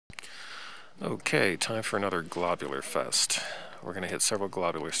Okay, time for another globular fest. We're going to hit several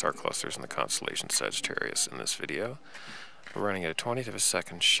globular star clusters in the constellation Sagittarius in this video. We're running at a 20th of a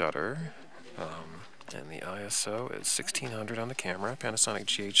second shutter, and the ISO is 1600 on the camera. Panasonic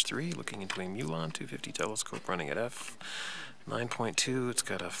GH3, looking into a Mewlon 250 telescope running at f 9.2. It's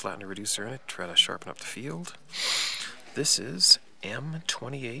got a flattener reducer in it, try to sharpen up the field. This is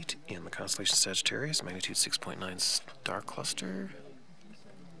M28 in the constellation Sagittarius, magnitude 6.9 star cluster.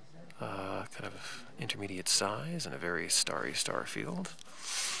 Kind of intermediate size and a very starry star field.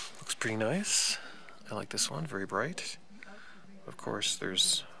 Looks pretty nice. I like this one, very bright. Of course,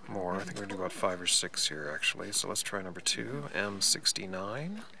 there's more. I think we're going to do about 5 or 6 here, actually. So let's try number 2,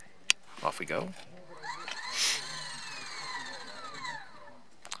 M69. Off we go.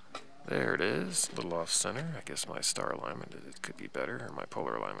 There it is, a little off center. I guess my star alignment, it could be better, or my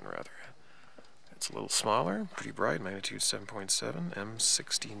polar alignment rather. It's a little smaller, pretty bright, magnitude 7.7,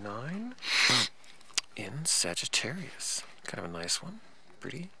 M69 in Sagittarius. Kind of a nice one,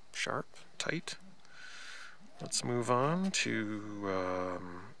 pretty, sharp, tight. Let's move on to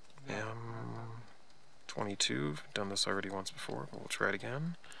M22. Done this already once before, but we'll try it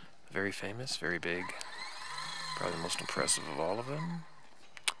again. Very famous, very big, probably the most impressive of all of them.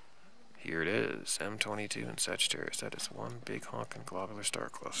 Here it is, M22 in Sagittarius. That is one big honking globular star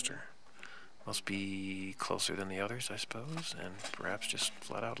cluster. Must be closer than the others, I suppose, and perhaps just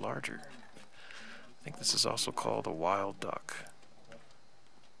flat out larger. I think this is also called a wild duck,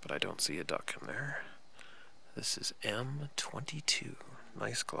 but I don't see a duck in there. This is M22,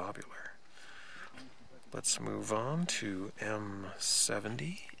 nice globular. Let's move on to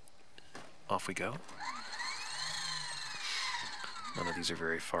M70. Off we go. None of these are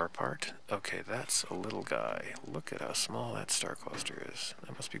very far apart. Okay, that's a little guy. Look at how small that star cluster is.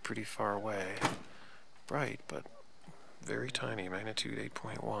 That must be pretty far away. Bright, but very tiny, magnitude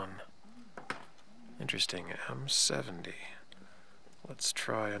 8.1. Interesting, M70. Let's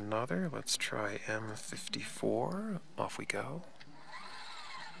try another. Let's try M54. Off we go.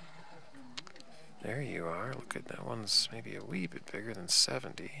 There you are. Look at that one's maybe a wee bit bigger than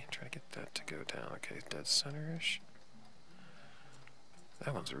 70. Try to get that to go down. Okay, dead center-ish.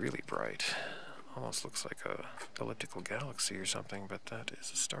 That one's really bright. Almost looks like a elliptical galaxy or something, but that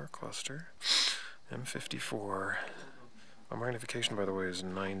is a star cluster. M54. My magnification, by the way, is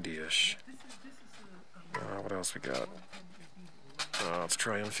 90-ish. What else we got? Let's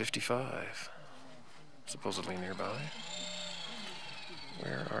try M55. Supposedly nearby.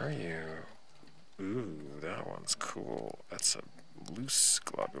 Where are you? Ooh, that one's cool. That's a loose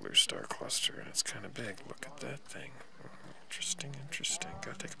globular star cluster, and it's kind of big. Look at that thing. Interesting, interesting.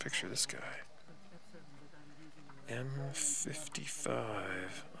 Gotta take a picture of this guy. M55.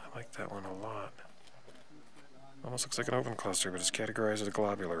 I like that one a lot. Almost looks like an open cluster, but it's categorized as a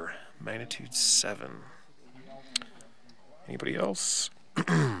globular. Magnitude 7. Anybody else?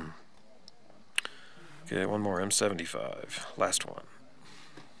 Okay, one more. M75. Last one.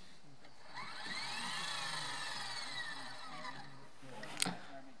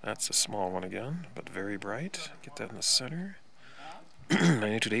 That's a small one again, but very bright. Get that in the center.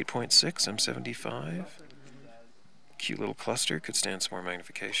 Magnitude 8.6, M75. Cute little cluster. Could stand some more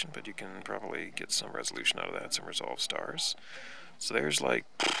magnification, but you can probably get some resolution out of that, some resolved stars. So there's like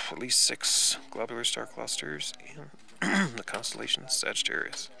at least 6 globular star clusters in the constellation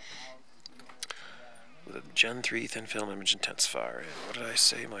Sagittarius with a Gen 3 thin film image intensifier. And what did I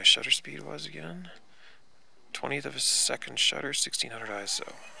say my shutter speed was again? 20th of a second shutter, 1600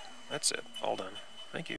 ISO. That's it. All done. Thank you.